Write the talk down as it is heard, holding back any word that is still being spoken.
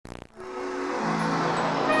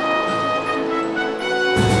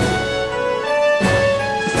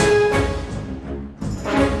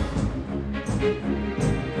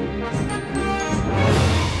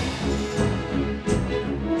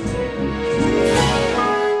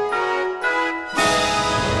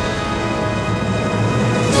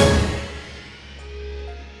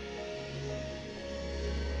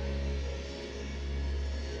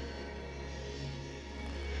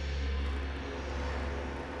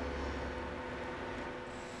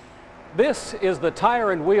This is the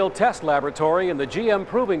Tire and Wheel Test Laboratory in the GM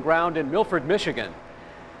Proving Ground in Milford, Michigan.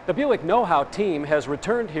 The Buick Know-How team has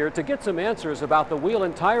returned here to get some answers about the wheel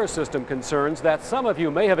and tire system concerns that some of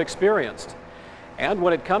you may have experienced. And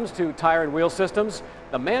when it comes to tire and wheel systems,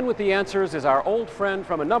 the man with the answers is our old friend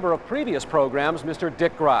from a number of previous programs, Mr.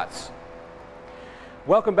 Dick Grotz.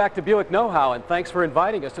 Welcome back to Buick Know-How, and thanks for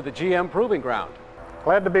inviting us to the GM Proving Ground.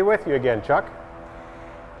 Glad to be with you again, Chuck.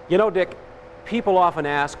 You know, Dick, people often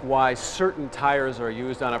ask why certain tires are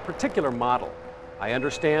used on a particular model. I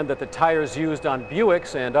understand that the tires used on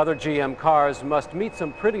Buicks and other GM cars must meet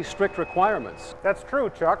some pretty strict requirements. That's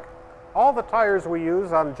true, Chuck. All the tires we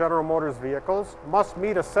use on General Motors vehicles must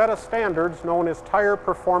meet a set of standards known as Tire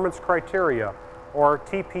Performance Criteria, or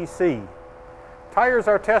TPC. Tires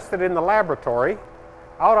are tested in the laboratory,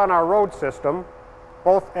 out on our road system,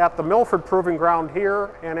 both at the Milford Proving Ground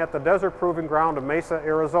here and at the Desert Proving Ground of Mesa,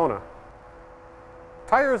 Arizona.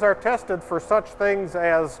 Tires are tested for such things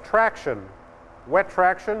as traction, wet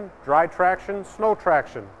traction, dry traction, snow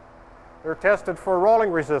traction. They're tested for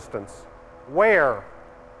rolling resistance, wear,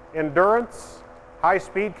 endurance, high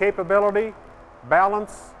speed capability,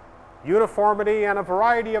 balance, uniformity, and a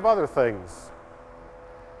variety of other things.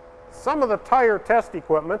 Some of the tire test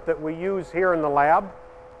equipment that we use here in the lab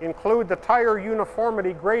include the tire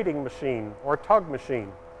uniformity grading machine, or tug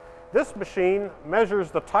machine. This machine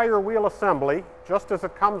measures the tire wheel assembly just as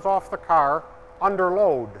it comes off the car under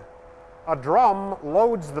load. A drum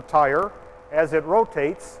loads the tire as it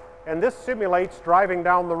rotates, and this simulates driving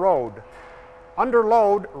down the road. Under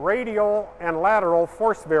load, radial and lateral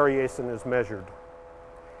force variation is measured.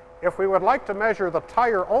 If we would like to measure the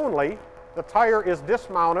tire only, the tire is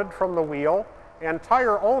dismounted from the wheel, and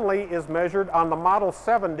tire only is measured on the Model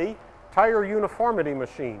 70 tire uniformity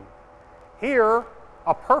machine. Here,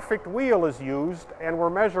 a perfect wheel is used, and we're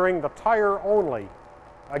measuring the tire only.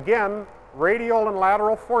 Again, radial and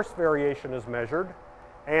lateral force variation is measured,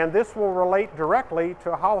 and this will relate directly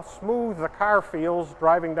to how smooth the car feels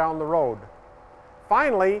driving down the road.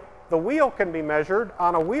 Finally, the wheel can be measured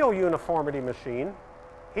on a wheel uniformity machine.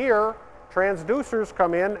 Here, transducers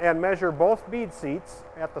come in and measure both bead seats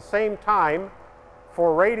at the same time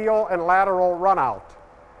for radial and lateral runout.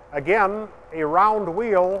 Again, a round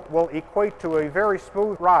wheel will equate to a very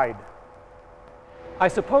smooth ride. I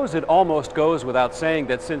suppose it almost goes without saying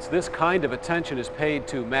that since this kind of attention is paid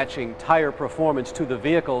to matching tire performance to the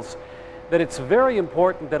vehicles, that it's very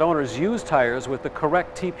important that owners use tires with the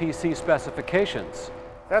correct TPC specifications.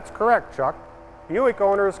 That's correct, Chuck. Buick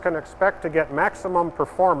owners can expect to get maximum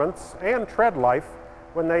performance and tread life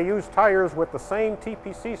when they use tires with the same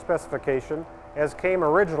TPC specification as came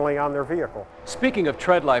originally on their vehicle. Speaking of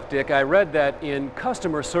tread life, Dick, I read that in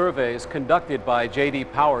customer surveys conducted by J.D.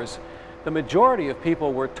 Powers, the majority of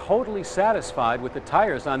people were totally satisfied with the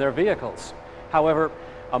tires on their vehicles. However,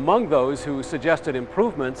 among those who suggested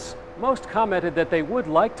improvements, most commented that they would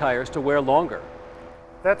like tires to wear longer.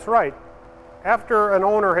 That's right. After an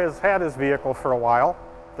owner has had his vehicle for a while,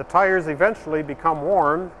 the tires eventually become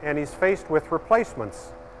worn and he's faced with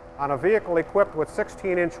replacements. On a vehicle equipped with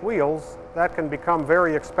 16-inch wheels, that can become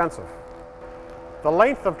very expensive. The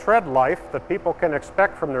length of tread life that people can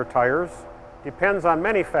expect from their tires depends on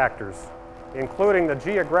many factors, including the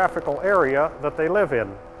geographical area that they live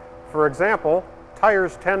in. For example,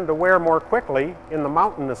 tires tend to wear more quickly in the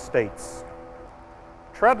mountainous states.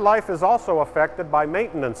 Tread life is also affected by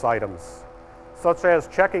maintenance items, such as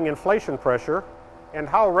checking inflation pressure and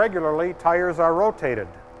how regularly tires are rotated.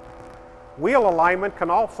 Wheel alignment can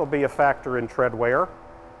also be a factor in tread wear,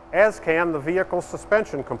 as can the vehicle's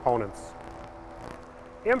suspension components.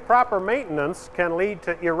 Improper maintenance can lead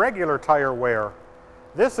to irregular tire wear.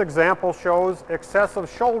 This example shows excessive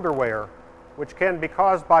shoulder wear, which can be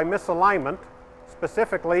caused by misalignment,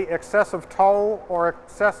 specifically excessive toe or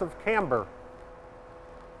excessive camber.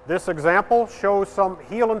 This example shows some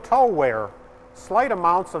heel and toe wear. Slight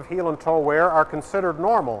amounts of heel and toe wear are considered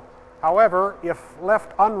normal. However, if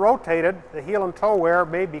left unrotated, the heel and toe wear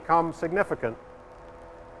may become significant.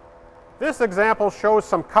 This example shows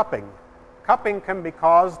some cupping. Cupping can be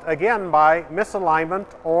caused, again, by misalignment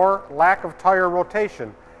or lack of tire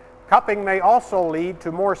rotation. Cupping may also lead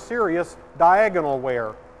to more serious diagonal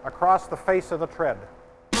wear across the face of the tread.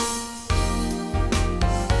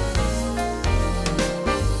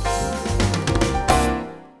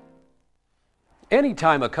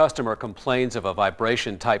 Anytime a customer complains of a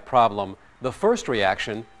vibration-type problem, the first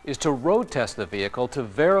reaction is to road test the vehicle to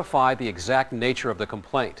verify the exact nature of the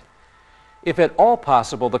complaint. If at all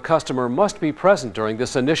possible, the customer must be present during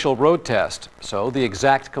this initial road test, so the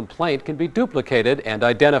exact complaint can be duplicated and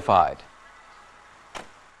identified.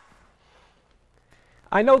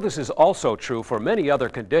 I know this is also true for many other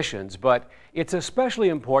conditions, but it's especially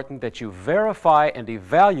important that you verify and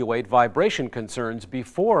evaluate vibration concerns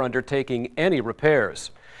before undertaking any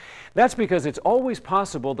repairs. That's because it's always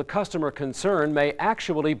possible the customer concern may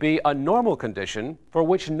actually be a normal condition for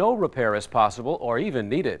which no repair is possible or even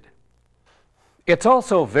needed. It's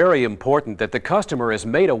also very important that the customer is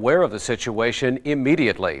made aware of the situation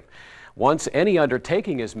immediately. Once any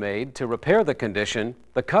undertaking is made to repair the condition,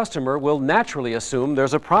 the customer will naturally assume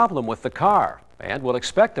there's a problem with the car and will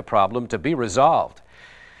expect the problem to be resolved.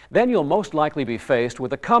 Then you'll most likely be faced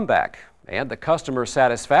with a comeback, and the customer's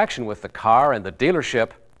satisfaction with the car and the dealership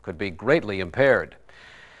could be greatly impaired.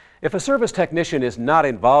 If a service technician is not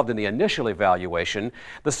involved in the initial evaluation,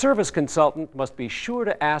 the service consultant must be sure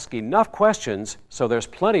to ask enough questions so there's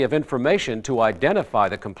plenty of information to identify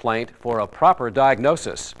the complaint for a proper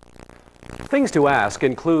diagnosis. Things to ask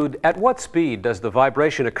include, at what speed does the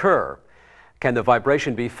vibration occur? Can the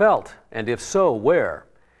vibration be felt, and if so, where?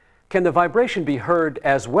 Can the vibration be heard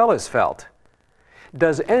as well as felt?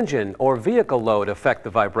 Does engine or vehicle load affect the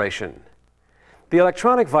vibration? The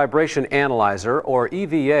Electronic Vibration Analyzer, or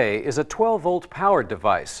EVA, is a 12-volt powered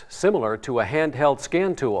device, similar to a handheld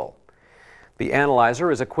scan tool. The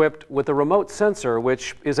analyzer is equipped with a remote sensor,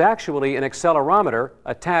 which is actually an accelerometer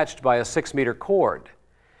attached by a 6-meter cord.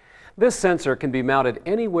 This sensor can be mounted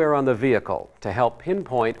anywhere on the vehicle to help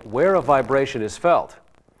pinpoint where a vibration is felt.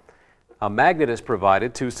 A magnet is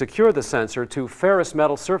provided to secure the sensor to ferrous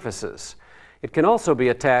metal surfaces. It can also be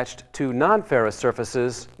attached to non-ferrous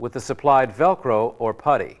surfaces with the supplied Velcro or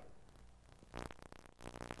putty.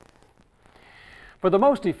 For the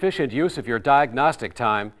most efficient use of your diagnostic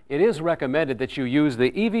time, it is recommended that you use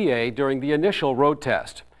the EVA during the initial road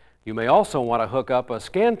test. You may also want to hook up a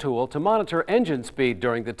scan tool to monitor engine speed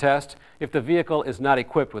during the test if the vehicle is not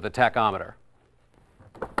equipped with a tachometer.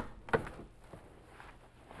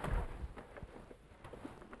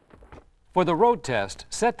 For the road test,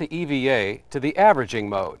 set the EVA to the averaging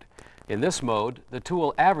mode. In this mode, the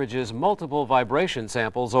tool averages multiple vibration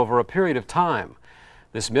samples over a period of time.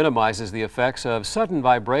 This minimizes the effects of sudden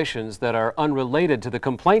vibrations that are unrelated to the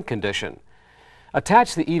complaint condition.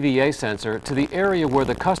 Attach the EVA sensor to the area where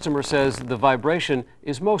the customer says the vibration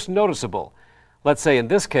is most noticeable. Let's say in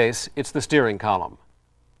this case, it's the steering column.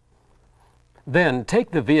 Then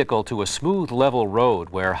take the vehicle to a smooth, level road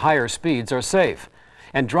where higher speeds are safe,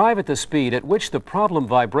 and drive at the speed at which the problem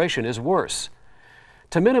vibration is worse.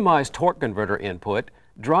 To minimize torque converter input,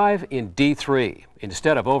 drive in D3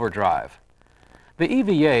 instead of overdrive. The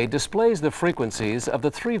EVA displays the frequencies of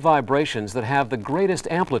the 3 vibrations that have the greatest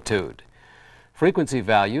amplitude. Frequency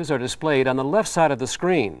values are displayed on the left side of the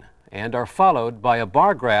screen and are followed by a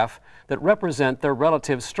bar graph that represent their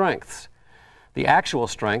relative strengths. The actual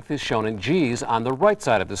strength is shown in G's on the right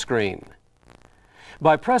side of the screen.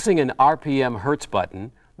 By pressing an RPM Hertz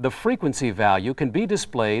button, the frequency value can be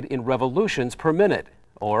displayed in revolutions per minute,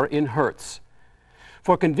 or in Hertz.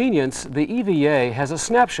 For convenience, the EVA has a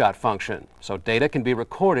snapshot function, so data can be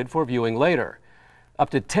recorded for viewing later. Up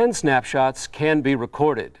to 10 snapshots can be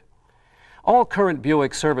recorded. All current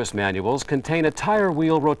Buick service manuals contain a tire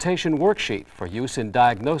wheel rotation worksheet for use in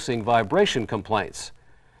diagnosing vibration complaints.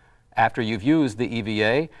 After you've used the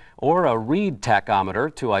EVA or a reed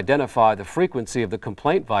tachometer to identify the frequency of the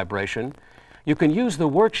complaint vibration, you can use the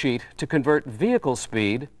worksheet to convert vehicle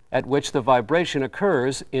speed at which the vibration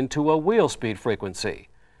occurs into a wheel speed frequency.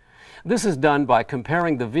 This is done by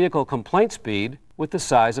comparing the vehicle complaint speed with the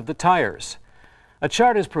size of the tires. A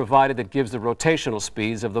chart is provided that gives the rotational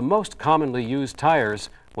speeds of the most commonly used tires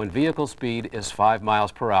when vehicle speed is 5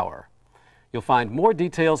 miles per hour. You'll find more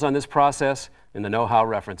details on this process in the Know-How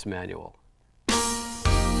Reference Manual.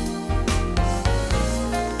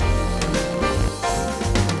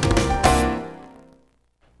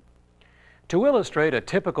 To illustrate a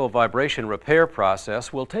typical vibration repair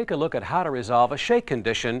process, we'll take a look at how to resolve a shake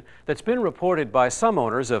condition that's been reported by some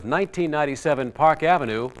owners of 1997 Park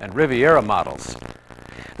Avenue and Riviera models.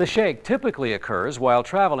 The shake typically occurs while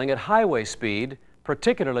traveling at highway speed,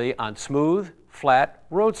 particularly on smooth, flat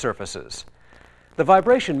road surfaces. The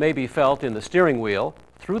vibration may be felt in the steering wheel,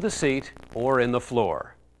 through the seat, or in the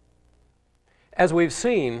floor. As we've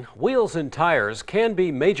seen, wheels and tires can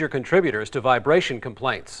be major contributors to vibration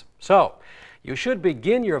complaints. So, you should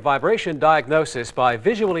begin your vibration diagnosis by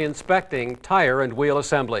visually inspecting tire and wheel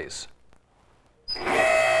assemblies.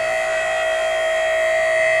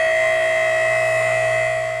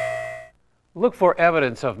 Look for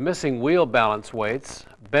evidence of missing wheel balance weights,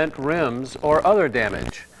 bent rims, or other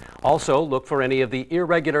damage. Also, look for any of the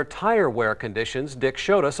irregular tire wear conditions Dick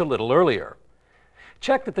showed us a little earlier.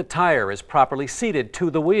 Check that the tire is properly seated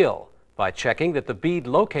to the wheel by checking that the bead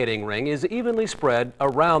locating ring is evenly spread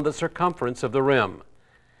around the circumference of the rim.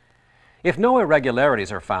 If no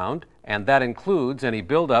irregularities are found, and that includes any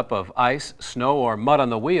buildup of ice, snow, or mud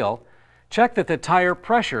on the wheel, check that the tire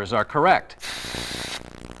pressures are correct.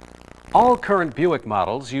 All current Buick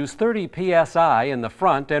models use 30 psi in the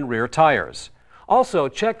front and rear tires. Also,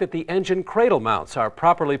 check that the engine cradle mounts are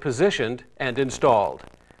properly positioned and installed.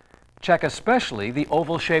 Check especially the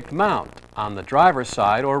oval-shaped mount on the driver's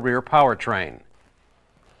side or rear powertrain.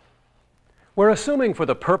 We're assuming for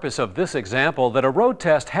the purpose of this example that a road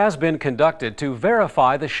test has been conducted to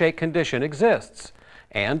verify the shake condition exists,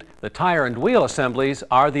 and the tire and wheel assemblies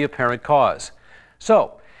are the apparent cause.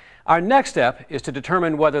 So, our next step is to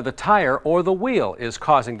determine whether the tire or the wheel is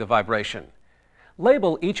causing the vibration.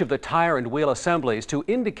 Label each of the tire and wheel assemblies to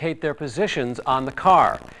indicate their positions on the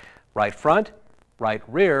car: right front, right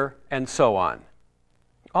rear, and so on.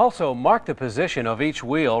 Also, mark the position of each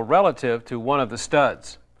wheel relative to one of the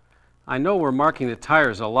studs. I know we're marking the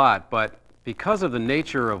tires a lot, but because of the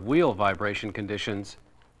nature of wheel vibration conditions,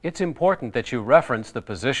 it's important that you reference the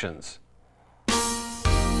positions.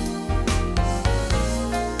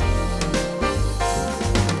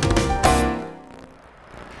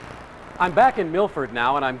 I'm back in Milford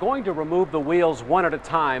now, and I'm going to remove the wheels one at a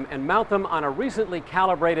time and mount them on a recently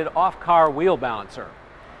calibrated off-car wheel balancer.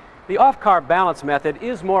 The off-car balance method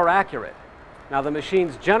is more accurate. Now, the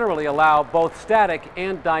machines generally allow both static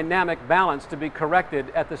and dynamic balance to be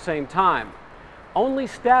corrected at the same time. Only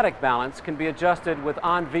static balance can be adjusted with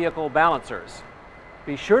on-vehicle balancers.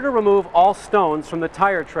 Be sure to remove all stones from the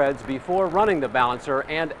tire treads before running the balancer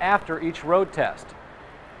and after each road test.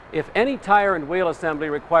 If any tire and wheel assembly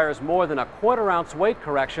requires more than a quarter-ounce weight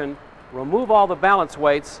correction, remove all the balance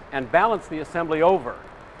weights and balance the assembly over.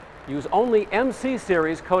 Use only MC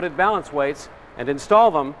series coated balance weights and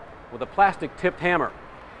install them with a plastic tipped hammer.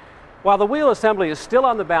 While the wheel assembly is still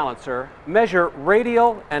on the balancer, measure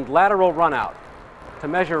radial and lateral runout. To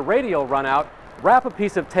measure radial runout, wrap a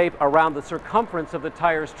piece of tape around the circumference of the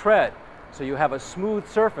tire's tread so you have a smooth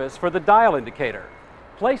surface for the dial indicator.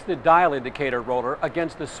 Place the dial indicator roller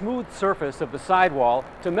against the smooth surface of the sidewall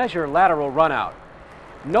to measure lateral runout.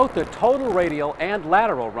 Note the total radial and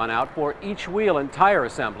lateral runout for each wheel and tire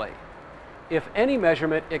assembly. If any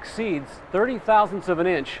measurement exceeds 30 thousandths of an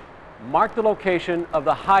inch, mark the location of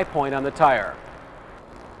the high point on the tire.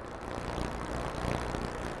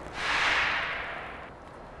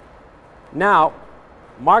 Now,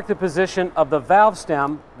 mark the position of the valve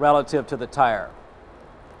stem relative to the tire.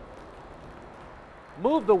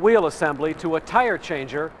 Move the wheel assembly to a tire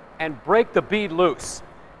changer and break the bead loose.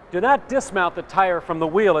 Do not dismount the tire from the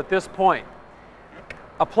wheel at this point.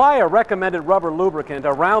 Apply a recommended rubber lubricant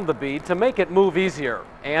around the bead to make it move easier,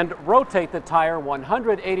 and rotate the tire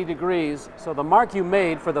 180 degrees so the mark you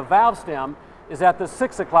made for the valve stem is at the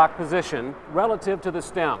 6 o'clock position relative to the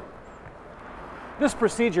stem. This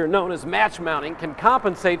procedure, known as match mounting, can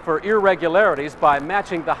compensate for irregularities by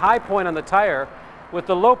matching the high point on the tire with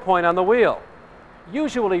the low point on the wheel.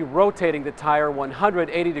 Usually rotating the tire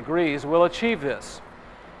 180 degrees will achieve this.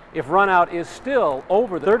 If runout is still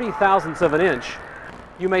over 30 thousandths of an inch,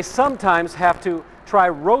 you may sometimes have to try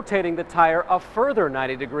rotating the tire a further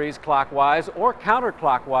 90 degrees clockwise or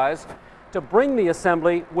counterclockwise to bring the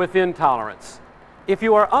assembly within tolerance. If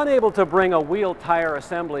you are unable to bring a wheel tire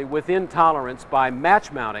assembly within tolerance by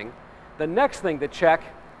match mounting, the next thing to check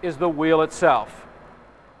is the wheel itself.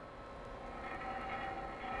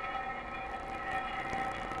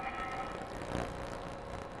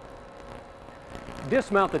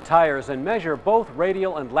 Dismount the tires and measure both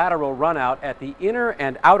radial and lateral runout at the inner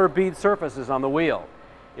and outer bead surfaces on the wheel.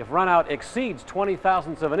 If runout exceeds 20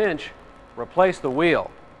 thousandths of an inch, replace the wheel.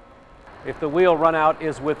 If the wheel runout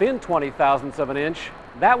is within 20 thousandths of an inch,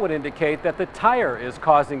 that would indicate that the tire is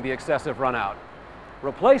causing the excessive runout.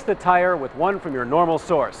 Replace the tire with one from your normal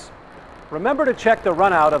source. Remember to check the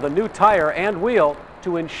runout of the new tire and wheel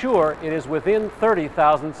to ensure it is within 30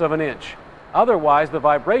 thousandths of an inch. Otherwise, the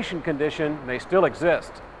vibration condition may still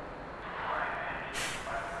exist.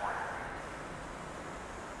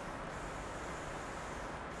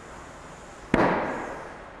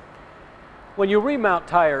 When you remount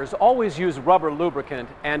tires, always use rubber lubricant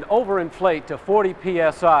and overinflate to 40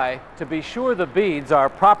 psi to be sure the beads are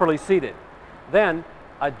properly seated. Then,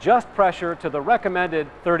 adjust pressure to the recommended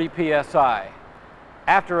 30 psi.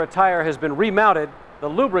 After a tire has been remounted, the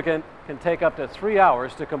lubricant can take up to 3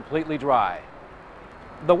 hours to completely dry.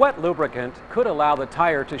 The wet lubricant could allow the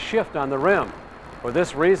tire to shift on the rim. For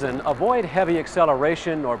this reason, avoid heavy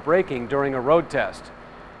acceleration or braking during a road test.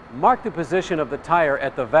 Mark the position of the tire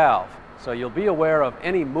at the valve. so you'll be aware of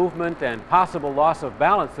any movement and possible loss of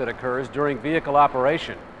balance that occurs during vehicle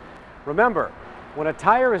operation. Remember, when a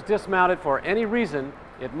tire is dismounted for any reason,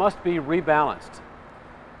 it must be rebalanced.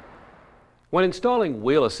 When installing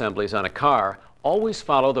wheel assemblies on a car, always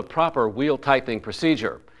follow the proper wheel tightening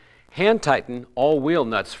procedure. Hand tighten all wheel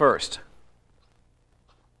nuts first.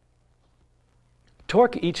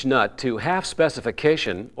 Torque each nut to half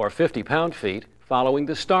specification, or 50 pound-feet, following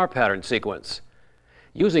the star pattern sequence.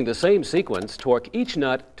 Using the same sequence, torque each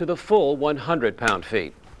nut to the full 100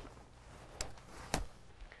 pound-feet.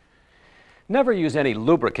 Never use any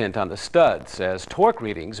lubricant on the studs, as torque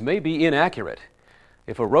readings may be inaccurate.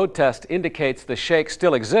 If a road test indicates the shake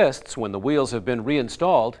still exists when the wheels have been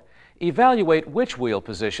reinstalled, evaluate which wheel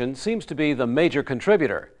position seems to be the major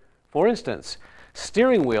contributor. For instance,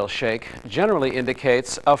 steering wheel shake generally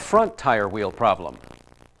indicates a front tire wheel problem.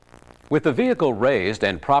 With the vehicle raised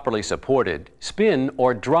and properly supported, spin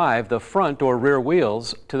or drive the front or rear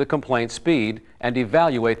wheels to the complaint speed and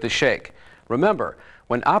evaluate the shake. Remember,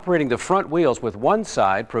 when operating the front wheels with one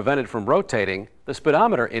side prevented from rotating, the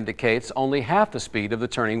speedometer indicates only half the speed of the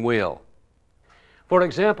turning wheel. For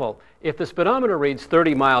example, if the speedometer reads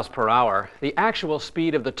 30 miles per hour, the actual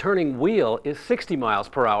speed of the turning wheel is 60 miles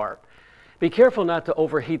per hour. Be careful not to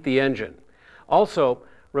overheat the engine. Also,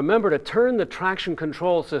 remember to turn the traction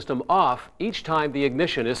control system off each time the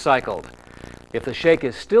ignition is cycled. If the shake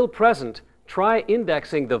is still present, try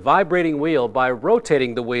indexing the vibrating wheel by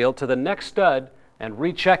rotating the wheel to the next stud and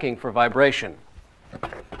rechecking for vibration.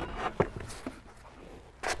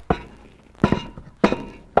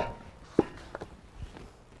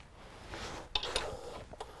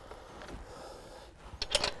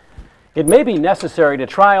 It may be necessary to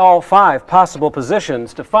try all 5 possible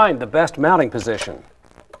positions to find the best mounting position.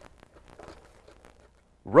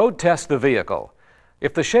 Road test the vehicle.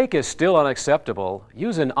 If the shake is still unacceptable,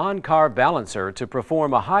 use an on-car balancer to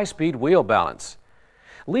perform a high-speed wheel balance.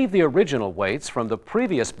 Leave the original weights from the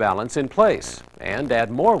previous balance in place and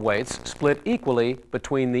add more weights split equally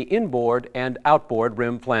between the inboard and outboard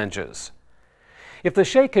rim flanges. If the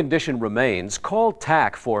shake condition remains, call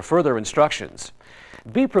TAC for further instructions.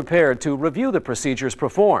 Be prepared to review the procedures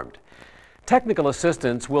performed. Technical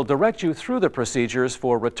assistance will direct you through the procedures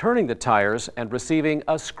for returning the tires and receiving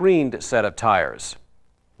a screened set of tires.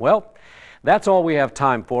 Well, that's all we have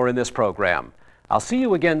time for in this program. I'll see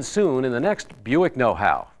you again soon in the next Buick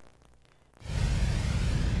Know-How.